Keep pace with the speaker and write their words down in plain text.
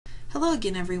Hello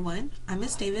again, everyone. I'm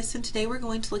Miss Davis, and today we're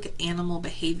going to look at animal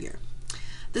behavior.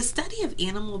 The study of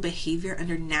animal behavior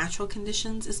under natural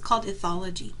conditions is called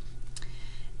ethology.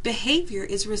 Behavior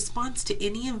is a response to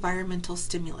any environmental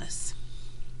stimulus.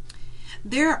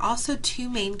 There are also two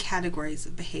main categories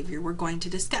of behavior we're going to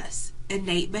discuss.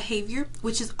 Innate behavior,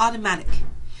 which is automatic,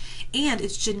 and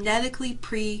it's genetically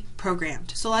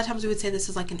pre-programmed. So a lot of times we would say this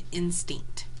is like an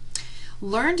instinct.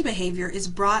 Learned behavior is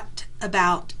brought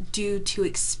about due to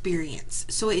experience.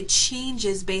 So it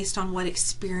changes based on what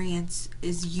experience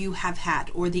you have had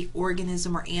or the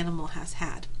organism or animal has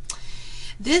had.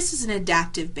 This is an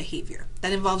adaptive behavior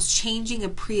that involves changing a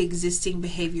pre-existing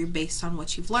behavior based on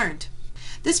what you've learned.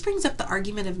 This brings up the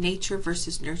argument of nature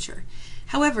versus nurture.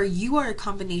 However, you are a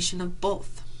combination of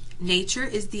both. Nature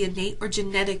is the innate or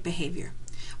genetic behavior,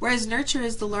 whereas nurture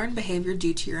is the learned behavior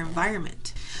due to your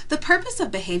environment. The purpose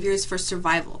of behavior is for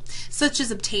survival, such as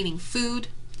obtaining food,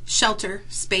 shelter,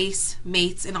 space,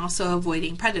 mates, and also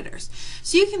avoiding predators.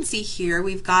 So you can see here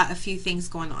we've got a few things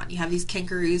going on. You have these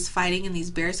kangaroos fighting and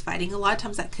these bears fighting. A lot of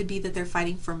times that could be that they're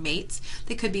fighting for mates.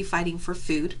 They could be fighting for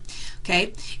food.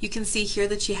 Okay, you can see here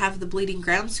that you have the bleeding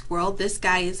ground squirrel. This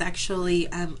guy is actually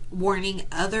warning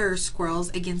other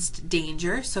squirrels against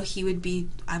danger, so he would be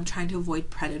trying to avoid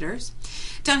predators.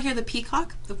 Down here the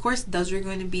peacock, of course, those are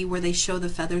going to be where they show the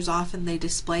feathers off and they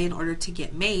display in order to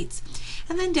get mates.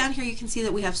 And then down here you can see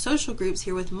that we have social groups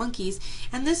here with monkeys,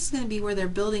 and this is going to be where they're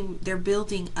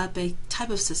building up a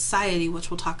type of society, which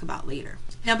we'll talk about later.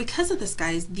 Now, because of this,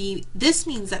 guys, this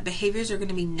means that behaviors are going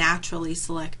to be naturally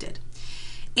selected.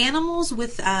 Animals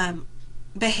with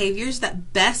behaviors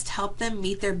that best help them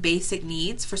meet their basic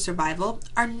needs for survival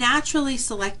are naturally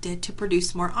selected to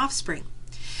produce more offspring.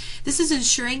 This is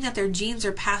ensuring that their genes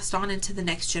are passed on into the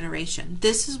next generation.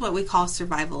 This is what we call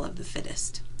survival of the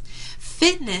fittest.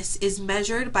 Fitness is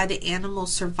measured by the animal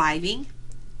surviving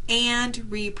and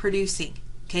reproducing.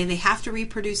 Okay, they have to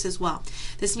reproduce as well.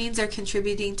 This means they're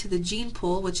contributing to the gene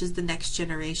pool, which is the next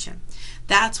generation.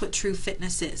 That's what true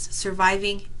fitness is,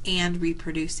 surviving and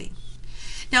reproducing.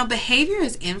 Now, behavior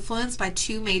is influenced by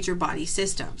two major body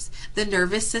systems, the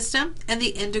nervous system and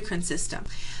the endocrine system.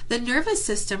 The nervous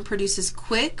system produces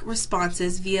quick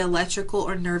responses via electrical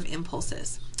or nerve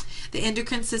impulses. The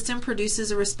endocrine system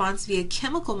produces a response via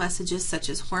chemical messages such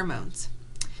as hormones.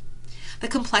 The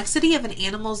complexity of an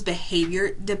animal's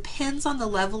behavior depends on the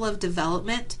level of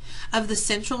development of the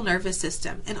central nervous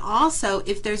system and also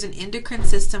if there's an endocrine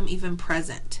system even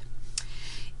present.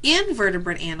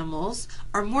 Invertebrate animals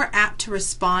are more apt to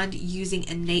respond using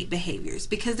innate behaviors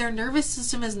because their nervous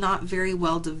system is not very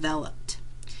well developed.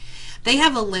 They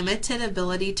have a limited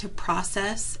ability to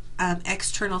process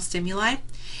external stimuli,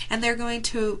 and they're going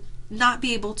to not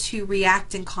be able to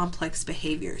react in complex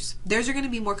behaviors. Theirs are going to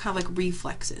be more kind of like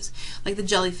reflexes. Like the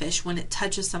jellyfish, when it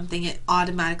touches something, it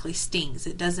automatically stings.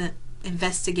 It doesn't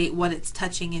investigate what it's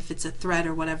touching, if it's a threat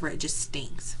or whatever, it just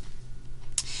stings.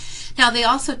 Now, they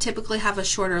also typically have a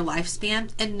shorter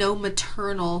lifespan and no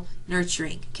maternal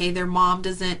nurturing. Okay, their mom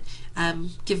doesn't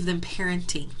give them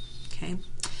parenting. Okay.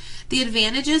 The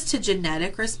advantages to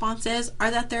genetic responses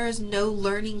are that there is no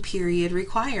learning period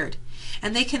required,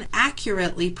 and they can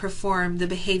accurately perform the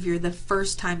behavior the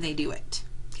first time they do it.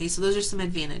 Okay, so those are some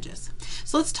advantages.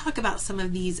 So let's talk about some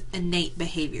of these innate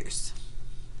behaviors.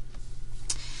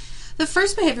 The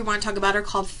first behavior we want to talk about are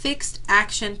called fixed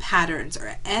action patterns,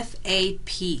 or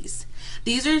FAPs.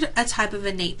 These are a type of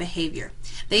innate behavior.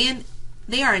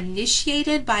 They are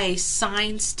initiated by a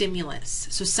signed stimulus.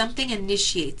 So something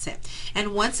initiates it.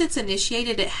 And once it's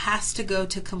initiated, it has to go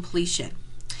to completion.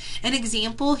 An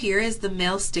example here is the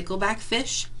male stickleback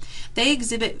fish. They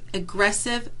exhibit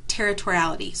aggressive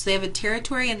territoriality. So they have a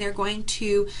territory and they're going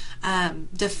to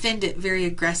defend it very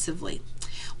aggressively.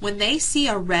 When they see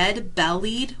a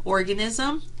red-bellied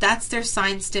organism, that's their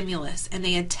signed stimulus, and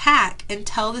they attack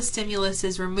until the stimulus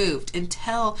is removed,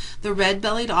 until the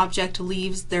red-bellied object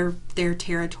leaves their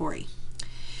territory.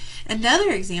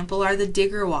 Another example are the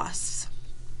digger wasps.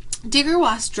 Digger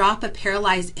wasps drop a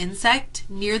paralyzed insect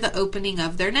near the opening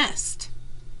of their nest.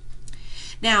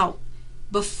 Now,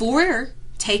 before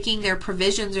taking their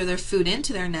provisions or their food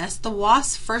into their nest, the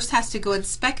wasp first has to go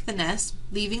inspect the nest,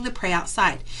 leaving the prey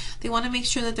outside. They want to make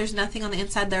sure that there's nothing on the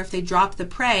inside there. If they drop the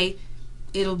prey,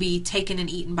 it'll be taken and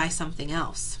eaten by something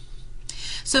else.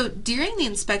 So during the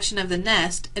inspection of the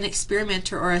nest, an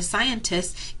experimenter or a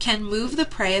scientist can move the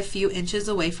prey a few inches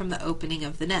away from the opening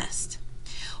of the nest.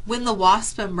 When the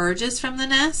wasp emerges from the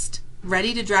nest,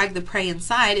 ready to drag the prey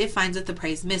inside, it finds that the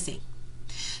prey is missing.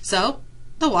 So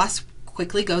the wasp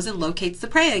quickly goes and locates the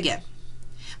prey again.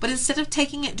 But instead of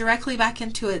taking it directly back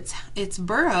into its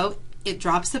burrow, it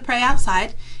drops the prey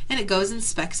outside and it goes and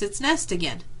inspects its nest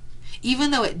again,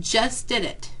 even though it just did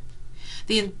it.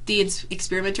 The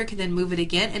experimenter can then move it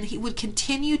again, and he would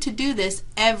continue to do this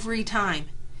every time.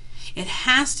 It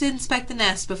has to inspect the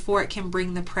nest before it can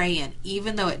bring the prey in,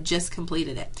 even though it just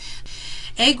completed it.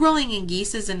 Egg rolling in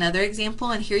geese is another example,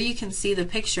 and here you can see the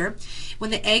picture.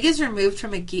 When the egg is removed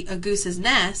from a goose's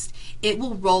nest, it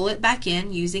will roll it back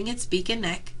in using its beak and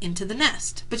neck into the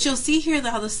nest. But you'll see here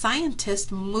how the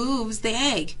scientist moves the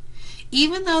egg.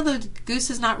 Even though the goose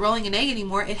is not rolling an egg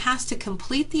anymore, it has to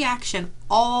complete the action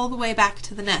all the way back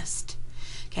to the nest.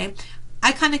 Okay,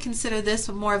 I kind of consider this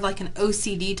more of like an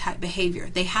OCD type behavior.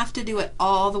 They have to do it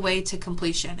all the way to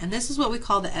completion, and this is what we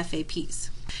call the FAPs.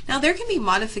 Now there can be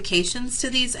modifications to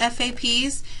these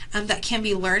FAPs that can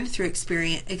be learned through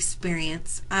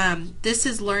experience. This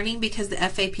is learning because the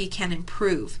FAP can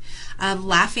improve.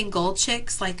 Laughing gull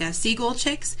chicks, like seagull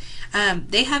chicks,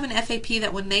 they have an FAP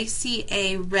that when they see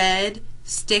a red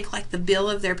stick like the bill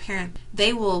of their parent,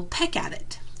 they will peck at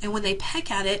it. And when they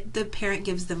peck at it, the parent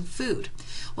gives them food.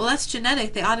 Well, that's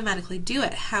genetic. They automatically do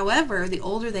it. However, the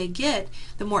older they get,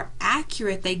 the more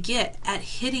accurate they get at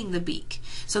hitting the beak.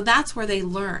 So that's where they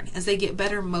learn. As they get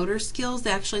better motor skills,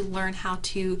 they actually learn how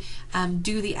to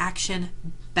do the action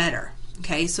better.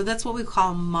 Okay, so that's what we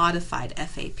call modified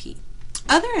FAP.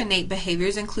 Other innate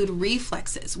behaviors include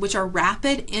reflexes, which are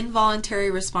rapid,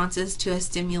 involuntary responses to a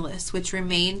stimulus, which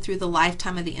remain through the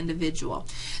lifetime of the individual.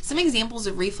 Some examples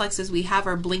of reflexes we have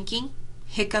are blinking,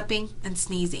 hiccuping, and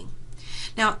sneezing.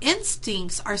 Now,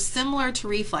 instincts are similar to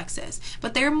reflexes,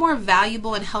 but they're more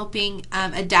valuable in helping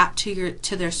adapt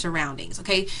to their surroundings.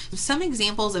 Okay, some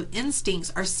examples of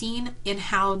instincts are seen in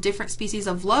how different species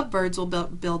of lovebirds will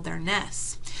build their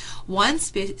nests. One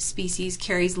species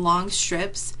carries long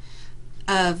strips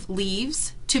of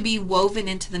leaves to be woven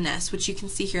into the nest, which you can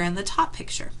see here in the top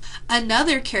picture.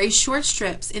 Another carries short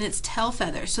strips in its tail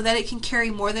feathers so that it can carry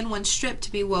more than one strip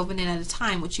to be woven in at a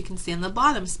time, which you can see in the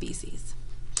bottom species.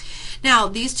 Now,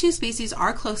 these two species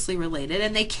are closely related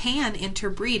and they can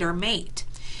interbreed or mate.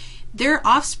 Their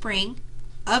offspring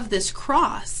of this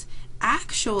cross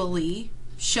actually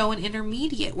show an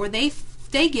intermediate where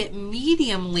they get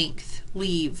medium length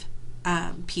leaf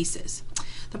pieces.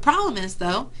 The problem is,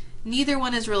 though, neither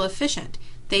one is real efficient.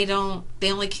 They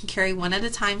only can carry one at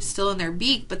a time still in their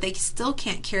beak, but they still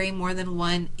can't carry more than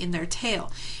one in their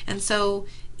tail. And so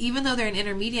even though they're an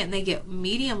intermediate and they get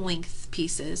medium length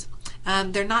pieces,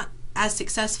 they're not as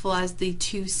successful as the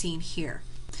two seen here.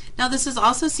 Now, this is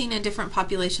also seen in different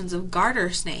populations of garter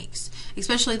snakes,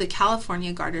 especially the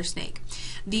California garter snake.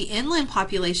 The inland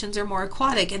populations are more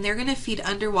aquatic and they're going to feed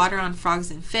underwater on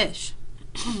frogs and fish.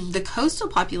 The coastal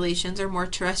populations are more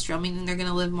terrestrial, meaning they're going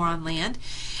to live more on land,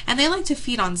 and they like to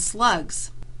feed on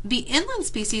slugs. The inland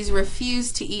species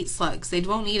refuse to eat slugs. They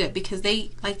won't eat it because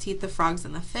they like to eat the frogs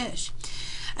and the fish.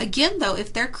 Again, though,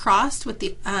 if they're crossed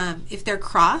the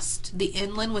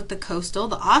inland with the coastal,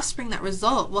 the offspring that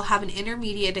result will have an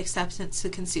intermediate acceptance to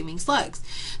consuming slugs.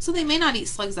 So they may not eat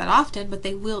slugs that often, but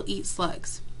they will eat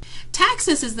slugs.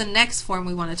 Taxis is the next form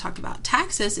we want to talk about.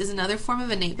 Taxis is another form of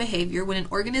innate behavior when an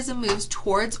organism moves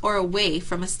towards or away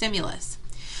from a stimulus.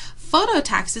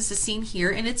 Phototaxis is seen here,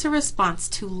 and it's a response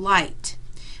to light.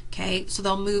 Okay, so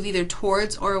they'll move either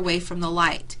towards or away from the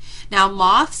light. Now,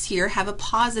 moths here have a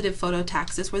positive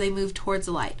phototaxis where they move towards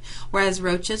the light, whereas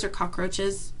roaches or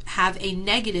cockroaches have a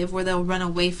negative where they'll run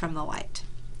away from the light.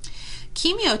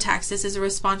 Chemiotaxis is a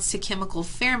response to chemical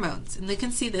pheromones, and you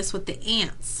can see this with the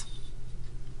ants.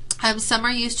 Some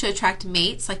are used to attract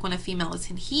mates, like when a female is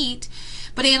in heat,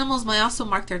 but animals may also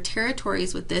mark their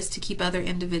territories with this to keep other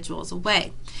individuals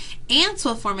away. Ants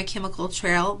will form a chemical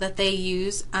trail that they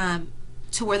use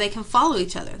to where they can follow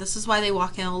each other. This is why they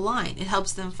walk in a line. It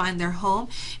helps them find their home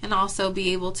and also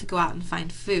be able to go out and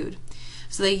find food.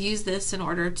 So they use this in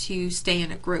order to stay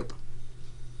in a group.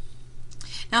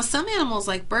 Now, some animals,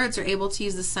 like birds, are able to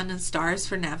use the sun and stars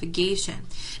for navigation.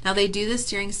 Now, they do this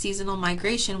during seasonal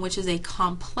migration, which is a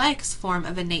complex form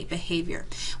of innate behavior.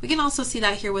 We can also see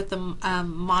that here with the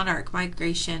monarch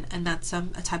migration, and that's a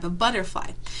type of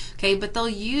butterfly. Okay, but they'll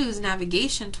use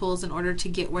navigation tools in order to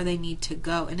get where they need to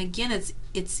go. And again,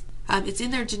 it's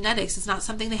in their genetics. It's not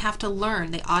something they have to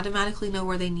learn. They automatically know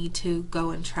where they need to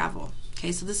go and travel.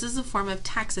 Okay, so this is a form of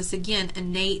taxis, again,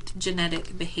 innate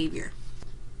genetic behavior.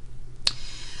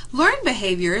 Learned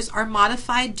behaviors are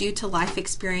modified due to life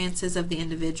experiences of the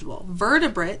individual.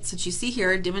 Vertebrates, that you see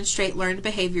here, demonstrate learned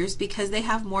behaviors because they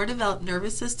have more developed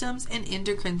nervous systems and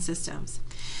endocrine systems.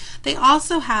 They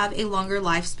also have a longer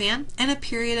lifespan and a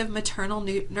period of maternal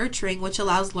nurturing, which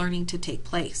allows learning to take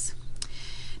place.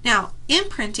 Now,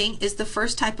 imprinting is the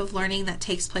first type of learning that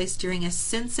takes place during a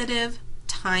sensitive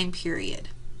time period.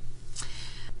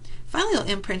 Filial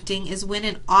imprinting is when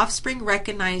an offspring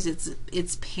recognizes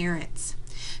its parents.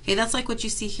 Okay, that's like what you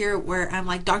see here where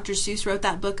like Dr. Seuss wrote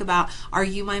that book about "Are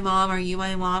you my mom? Are you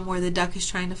my mom?" where the duck is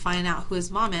trying to find out who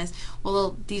his mom is.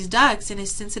 Well, these ducks in a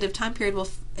sensitive time period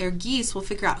or geese will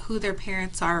figure out who their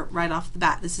parents are right off the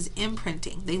bat. This is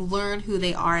imprinting. They learn who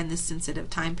they are in this sensitive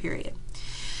time period.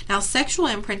 Now, sexual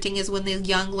imprinting is when the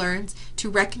young learns to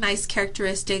recognize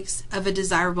characteristics of a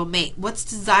desirable mate. What's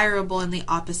desirable in the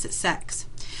opposite sex?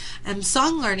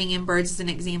 Song learning in birds is an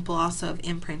example also of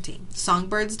imprinting.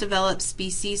 Songbirds develop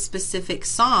species-specific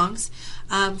songs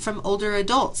from older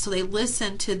adults. So they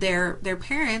listen to their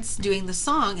parents doing the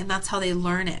song, and that's how they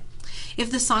learn it.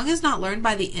 If the song is not learned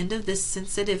by the end of this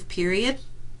sensitive period,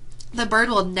 the bird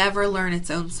will never learn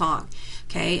its own song.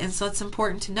 Okay, and so it's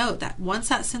important to note that once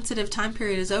that sensitive time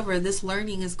period is over, this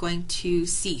learning is going to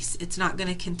cease. It's not going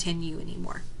to continue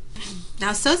anymore. Now,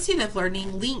 associative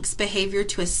learning links behavior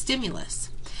to a stimulus.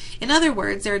 In other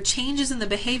words, there are changes in the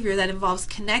behavior that involves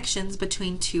connections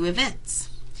between two events.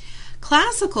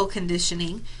 Classical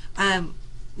conditioning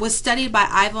was studied by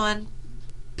Ivan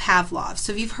Pavlov.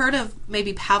 So if you've heard of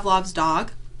maybe Pavlov's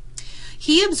dog,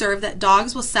 he observed that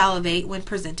dogs will salivate when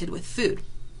presented with food.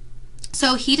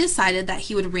 So he decided that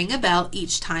he would ring a bell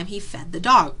each time he fed the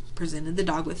dog, presented the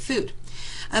dog with food.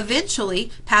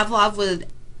 Eventually, Pavlov would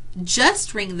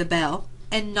just ring the bell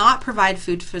and not provide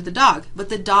food for the dog, but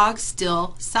the dog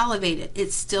still salivated.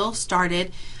 It still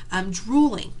started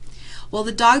drooling. Well,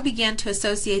 the dog began to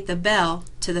associate the bell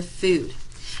to the food.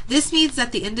 This means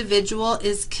that the individual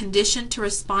is conditioned to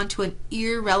respond to an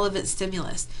irrelevant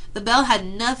stimulus. The bell had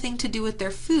nothing to do with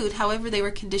their food, however, they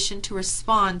were conditioned to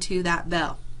respond to that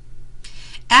bell.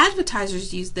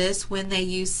 Advertisers use this when they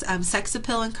use sex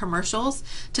appeal in commercials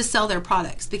to sell their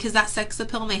products, because that sex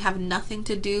appeal may have nothing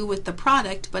to do with the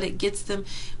product, but it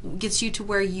gets you to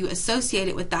where you associate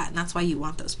it with that, and that's why you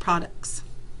want those products.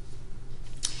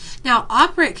 Now,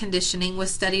 operant conditioning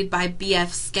was studied by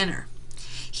B.F. Skinner.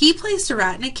 He placed a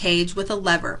rat in a cage with a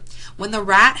lever. When the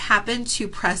rat happened to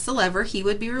press the lever, he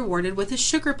would be rewarded with a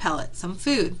sugar pellet, some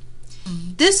food.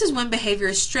 This is when behavior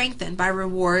is strengthened by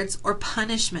rewards or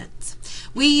punishments.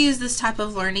 We use this type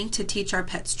of learning to teach our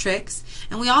pets tricks,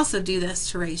 and we also do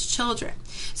this to raise children.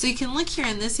 So you can look here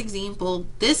in this example,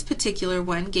 this particular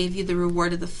one gave you the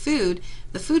reward of the food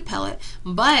pellet,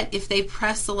 but if they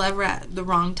press the lever at the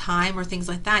wrong time or things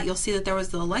like that, you'll see that there was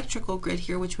the electrical grid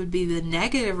here, which would be the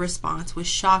negative response, was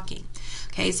shocking.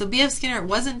 Okay, so B.F. Skinner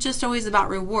wasn't just always about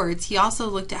rewards, he also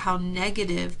looked at how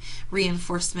negative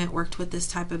reinforcement worked with this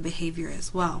type of behavior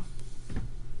as well.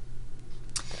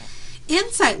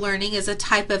 Insight learning is a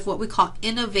type of what we call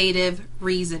innovative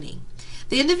reasoning.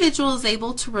 The individual is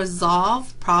able to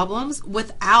resolve problems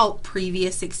without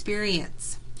previous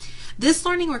experience. This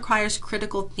learning requires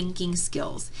critical thinking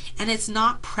skills, and it's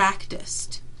not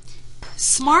practiced.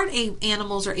 Smart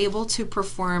animals are able to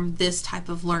perform this type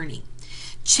of learning.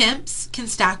 Chimps can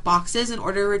stack boxes in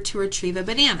order to retrieve a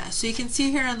banana. So you can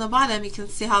see here on the bottom, you can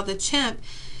see how the chimp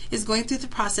is going through the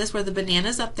process where the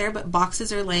banana's up there, but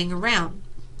boxes are laying around.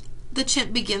 The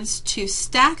chimp begins to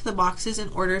stack the boxes in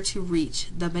order to reach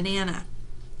the banana.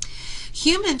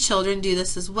 Human children do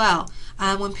this as well.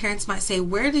 When parents might say,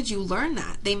 "Where did you learn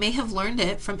that?" They may have learned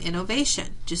it from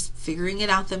innovation, just figuring it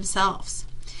out themselves.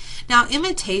 Now,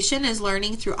 imitation is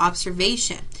learning through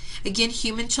observation. Again,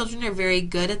 human children are very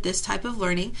good at this type of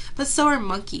learning, but so are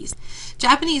monkeys.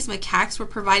 Japanese macaques were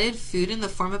provided food in the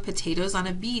form of potatoes on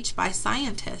a beach by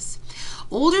scientists.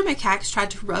 Older macaques tried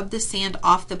to rub the sand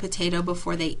off the potato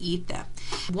before they eat them.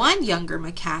 One younger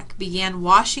macaque began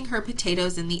washing her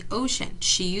potatoes in the ocean.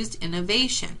 She used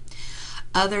innovation.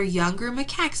 Other younger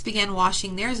macaques began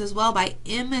washing theirs as well by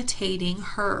imitating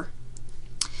her.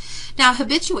 Now,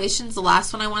 habituation is the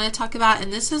last one I want to talk about,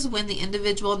 and this is when the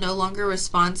individual no longer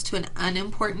responds to an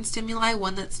unimportant stimuli,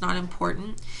 one that's not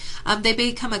important. They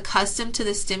become accustomed to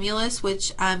the stimulus,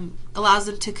 which allows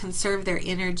them to conserve their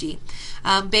energy.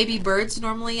 Baby birds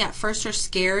normally at first are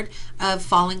scared of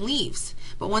falling leaves,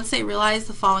 but once they realize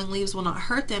the falling leaves will not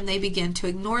hurt them, they begin to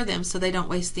ignore them so they don't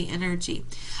waste the energy.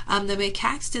 The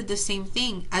macaques did the same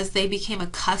thing. As they became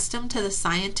accustomed to the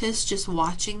scientists just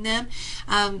watching them,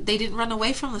 they didn't run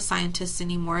away from the scientists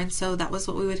anymore, and so that was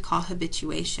what we would call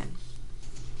habituation.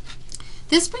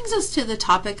 This brings us to the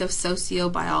topic of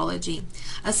sociobiology.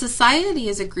 A society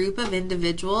is a group of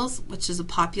individuals, which is a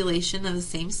population of the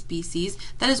same species,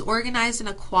 that is organized in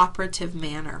a cooperative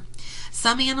manner.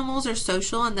 Some animals are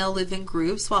social and they'll live in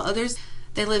groups, while others,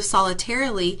 they live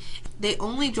solitarily. They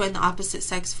only join the opposite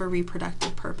sex for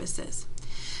reproductive purposes.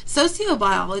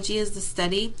 Sociobiology is the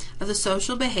study of the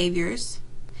social behaviors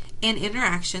and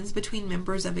interactions between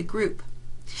members of a group.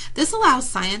 This allows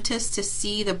scientists to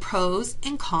see the pros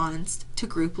and cons to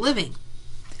group living.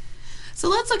 So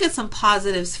let's look at some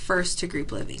positives first to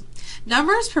group living.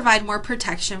 Numbers provide more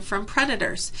protection from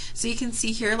predators. So you can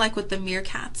see here, like with the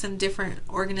meerkats and different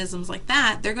organisms like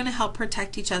that, they're going to help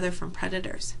protect each other from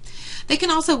predators. They can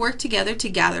also work together to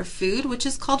gather food, which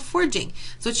is called foraging.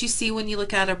 So what you see when you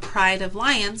look at a pride of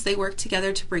lions, they work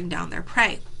together to bring down their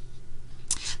prey.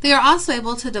 They are also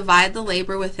able to divide the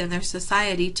labor within their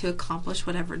society to accomplish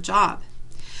whatever job.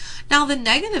 Now, the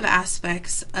negative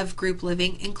aspects of group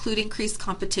living include increased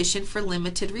competition for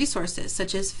limited resources,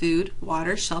 such as food,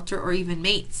 water, shelter, or even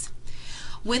mates.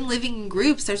 When living in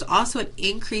groups, there's also an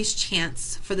increased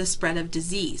chance for the spread of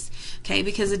disease. Okay,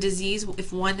 because a disease,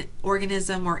 if one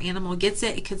organism or animal gets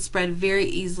it, it could spread very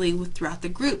easily throughout the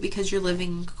group because you're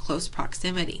living in close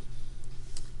proximity.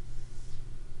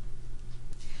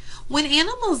 When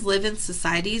animals live in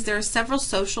societies, there are several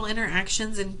social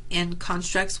interactions and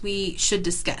constructs we should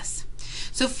discuss.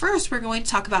 So first, we're going to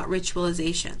talk about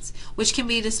ritualizations, which can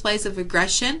be displays of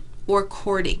aggression or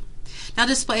courting. Now,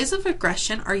 displays of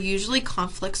aggression are usually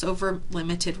conflicts over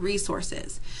limited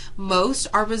resources. Most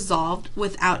are resolved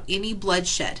without any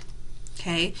bloodshed.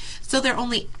 Okay, so they're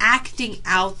only acting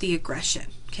out the aggression.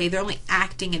 Okay, they're only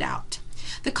acting it out.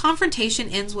 The confrontation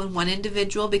ends when one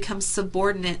individual becomes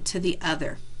subordinate to the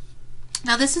other.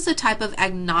 Now, this is a type of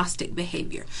agnostic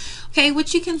behavior, okay,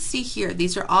 which you can see here.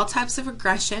 These are all types of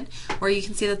aggression where you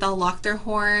can see that they'll lock their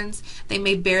horns, they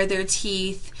may bare their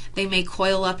teeth, they may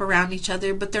coil up around each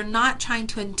other, but they're not trying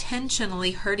to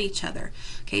intentionally hurt each other.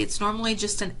 Okay, it's normally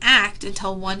just an act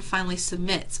until one finally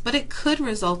submits, but it could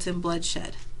result in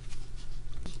bloodshed.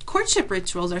 Courtship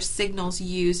rituals are signals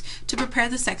used to prepare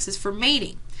the sexes for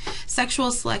mating.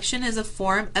 Sexual selection is a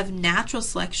form of natural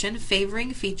selection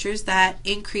favoring features that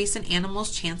increase an animal's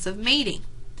chance of mating.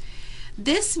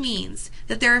 This means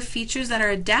that there are features that are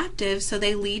adaptive, so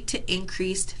they lead to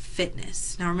increased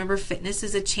fitness. Now remember, fitness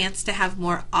is a chance to have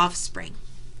more offspring.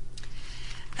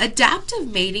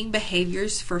 Adaptive mating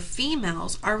behaviors for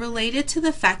females are related to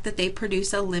the fact that they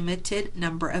produce a limited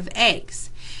number of eggs,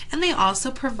 and they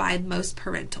also provide most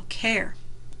parental care.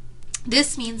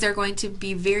 This means they're going to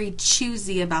be very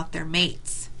choosy about their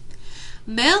mates.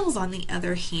 Males, on the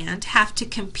other hand, have to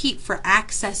compete for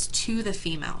access to the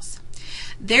females.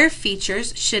 Their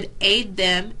features should aid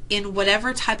them in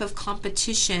whatever type of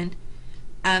competition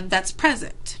that's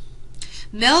present.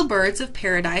 Male birds of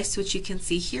paradise, which you can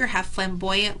see here, have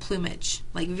flamboyant plumage,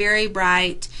 like very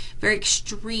bright, very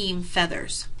extreme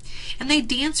feathers. And they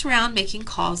dance around making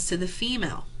calls to the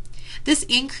female. This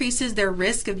increases their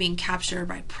risk of being captured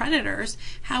by predators.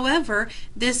 However,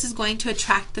 this is going to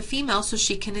attract the female so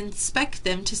she can inspect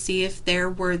them to see if they're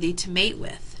worthy to mate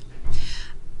with.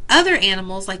 Other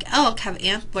animals like elk have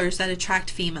antlers that attract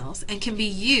females and can be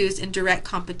used in direct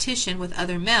competition with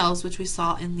other males, which we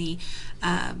saw in the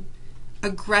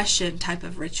aggression type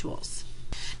of rituals.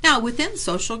 Now, within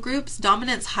social groups,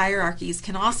 dominance hierarchies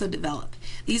can also develop.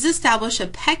 These establish a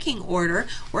pecking order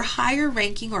where higher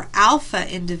ranking or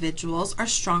alpha individuals are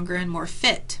stronger and more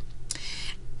fit.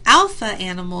 Alpha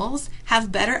animals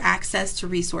have better access to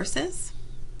resources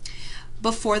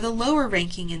before the lower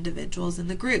ranking individuals in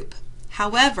the group.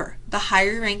 However, the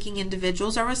higher ranking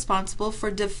individuals are responsible for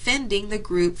defending the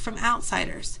group from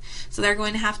outsiders. So they're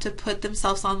going to have to put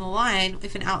themselves on the line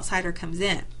if an outsider comes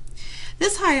in.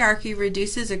 This hierarchy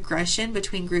reduces aggression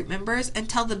between group members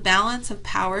until the balance of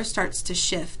power starts to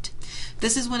shift.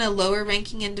 This is when a lower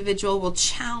ranking individual will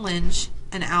challenge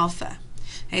an alpha.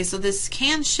 Okay, so this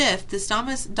can shift. This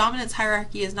dominance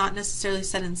hierarchy is not necessarily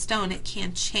set in stone. It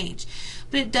can change,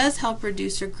 but it does help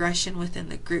reduce aggression within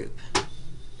the group.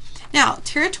 Now,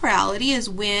 territoriality is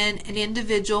when an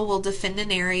individual will defend an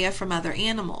area from other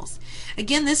animals.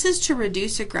 Again, this is to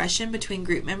reduce aggression between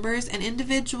group members, and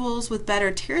individuals with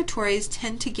better territories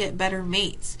tend to get better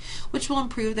mates, which will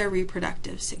improve their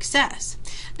reproductive success.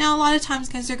 Now, a lot of times,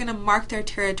 guys, they're going to mark their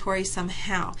territory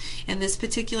somehow. In this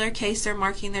particular case, they're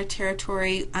marking their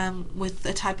territory with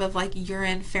a type of like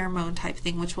urine pheromone type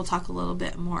thing, which we'll talk a little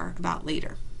bit more about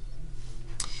later.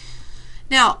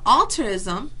 Now,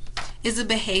 altruism is a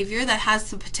behavior that has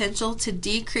the potential to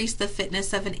decrease the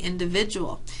fitness of an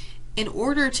individual in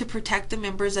order to protect the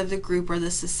members of the group or the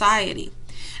society.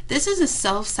 This is a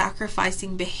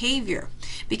self-sacrificing behavior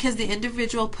because the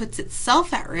individual puts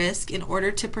itself at risk in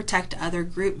order to protect other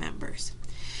group members.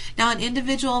 Now, an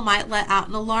individual might let out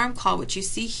an alarm call, which you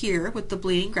see here with the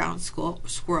bleeding ground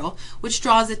squirrel, which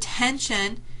draws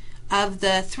attention of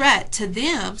the threat to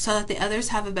them so that the others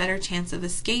have a better chance of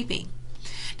escaping.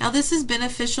 Now this is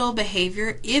beneficial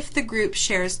behavior if the group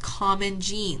shares common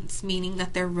genes, meaning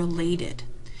that they're related.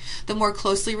 The more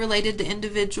closely related the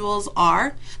individuals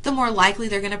are, the more likely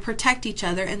they're going to protect each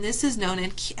other, and this is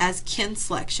known as kin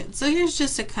selection. So here's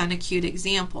just a kind of cute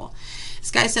example.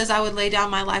 This guy says, I would lay down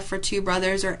my life for 2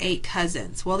 brothers or 8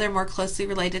 cousins. Well, they're more closely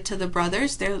related to the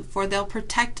brothers, therefore they'll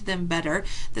protect them better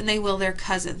than they will their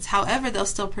cousins. However, they'll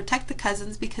still protect the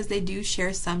cousins because they do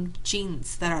share some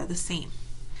genes that are the same.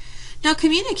 Now,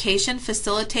 communication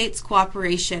facilitates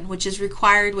cooperation, which is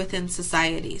required within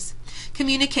societies.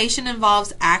 Communication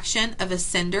involves action of a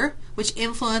sender, which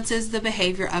influences the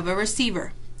behavior of a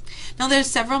receiver. Now, there's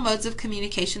several modes of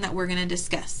communication that we're going to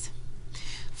discuss.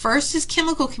 First is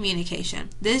chemical communication.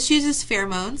 This uses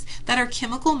pheromones that are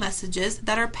chemical messages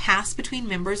that are passed between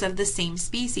members of the same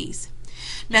species.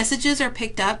 Messages are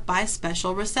picked up by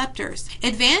special receptors.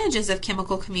 Advantages of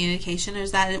chemical communication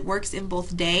is that it works in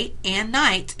both day and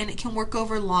night, and it can work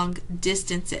over long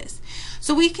distances.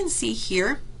 So we can see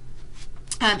here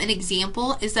an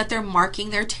example is that they're marking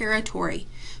their territory,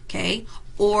 okay?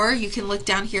 Or you can look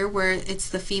down here where it's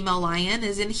the female lion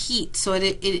is in heat, so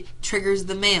it triggers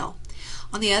the male.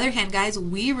 On the other hand, guys,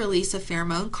 we release a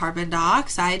pheromone, carbon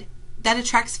dioxide, that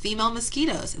attracts female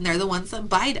mosquitoes, and they're the ones that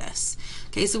bite us.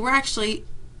 Okay, so we're actually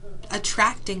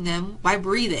attracting them by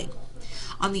breathing.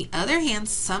 On the other hand,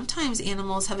 sometimes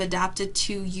animals have adapted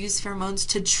to use pheromones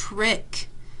to trick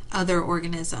other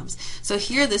organisms. So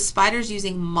here the spider's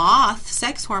using moth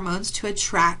sex hormones to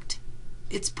attract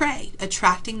its prey,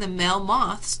 attracting the male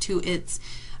moths to its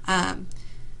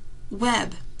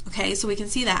web. Okay, so we can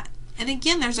see that. And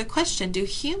again, there's a question, do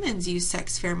humans use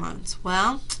sex pheromones?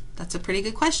 Well, that's a pretty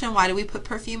good question. Why do we put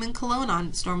perfume and cologne on?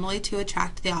 It's normally to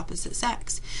attract the opposite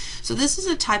sex. So this is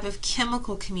a type of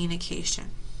chemical communication.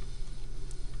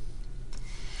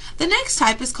 The next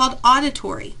type is called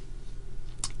auditory.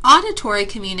 Auditory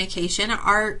communication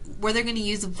are where they're going to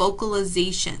use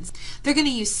vocalizations. They're going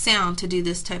to use sound to do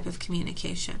this type of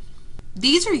communication.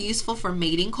 These are useful for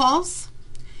mating calls,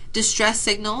 distress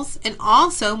signals, and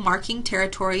also marking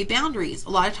territory boundaries. A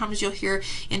lot of times you'll hear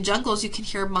in jungles, you can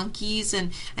hear monkeys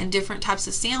and different types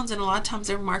of sounds, and a lot of times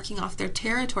they're marking off their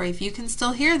territory. If you can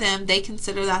still hear them, they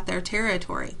consider that their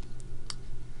territory.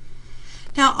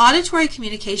 Now, auditory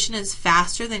communication is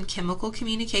faster than chemical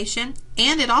communication,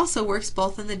 and it also works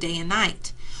both in the day and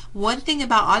night. One thing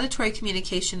about auditory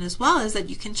communication as well is that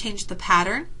you can change the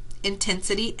pattern,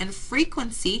 intensity, and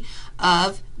frequency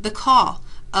of the call,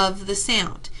 of the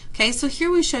sound. Okay, so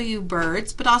here we show you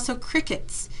birds, but also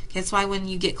crickets. Okay, that's why when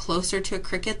you get closer to a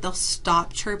cricket, they'll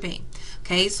stop chirping.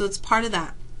 Okay, so it's part of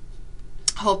that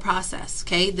whole process.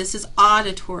 Okay, this is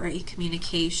auditory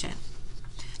communication.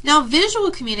 Now,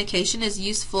 visual communication is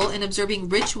useful in observing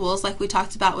rituals like we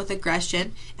talked about with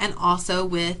aggression and also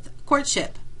with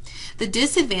courtship. The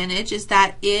disadvantage is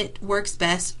that it works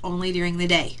best only during the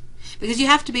day because you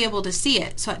have to be able to see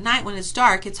it. So at night when it's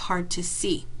dark, it's hard to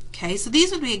see. Okay, so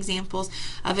these would be examples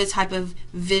of a type of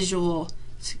visual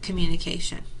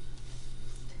communication.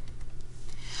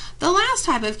 The last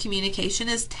type of communication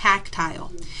is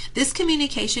tactile. This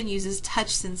communication uses touch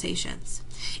sensations.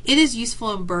 It is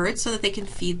useful in birds so that they can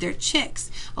feed their chicks.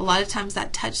 A lot of times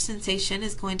that touch sensation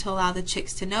is going to allow the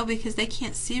chicks to know, because they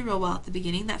can't see real well at the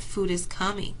beginning, that food is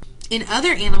coming. In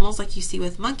other animals, like you see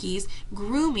with monkeys,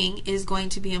 grooming is going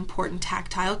to be important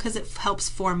tactile because it helps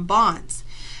form bonds.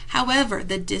 However,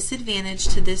 the disadvantage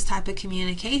to this type of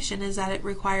communication is that it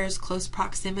requires close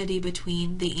proximity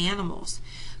between the animals,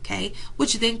 okay,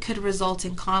 which then could result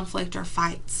in conflict or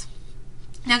fights.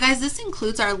 Now guys, this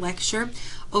includes our lecture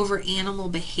over animal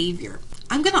behavior.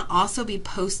 I'm going to also be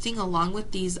posting, along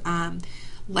with these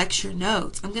lecture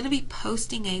notes, I'm going to be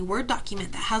posting a Word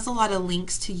document that has a lot of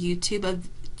links to YouTube of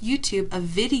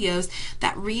videos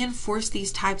that reinforce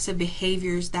these types of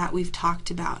behaviors that we've talked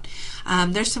about.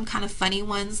 There's some kind of funny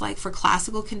ones, like for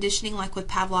classical conditioning, like with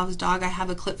Pavlov's dog. I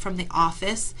have a clip from The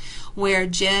Office where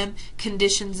Jim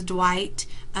conditions Dwight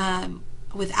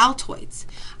with Altoids.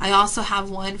 I also have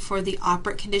one for the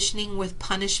operant conditioning with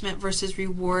punishment versus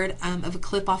reward, of a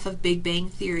clip off of Big Bang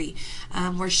Theory,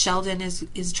 where Sheldon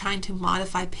is trying to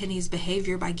modify Penny's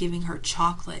behavior by giving her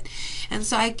chocolate. And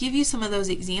so I give you some of those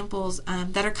examples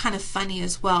that are kind of funny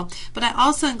as well. But I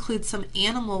also include some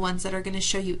animal ones that are going to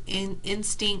show you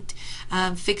instinct,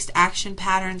 fixed action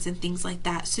patterns, and things like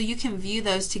that. So you can view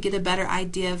those to get a better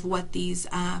idea of what these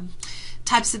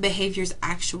types of behaviors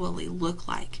actually look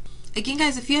like. Again,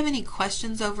 guys, if you have any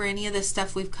questions over any of this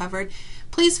stuff we've covered,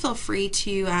 please feel free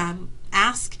to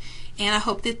ask, and I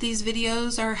hope that these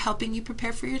videos are helping you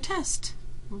prepare for your test.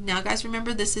 Now, guys,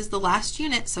 remember, this is the last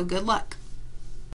unit, so good luck.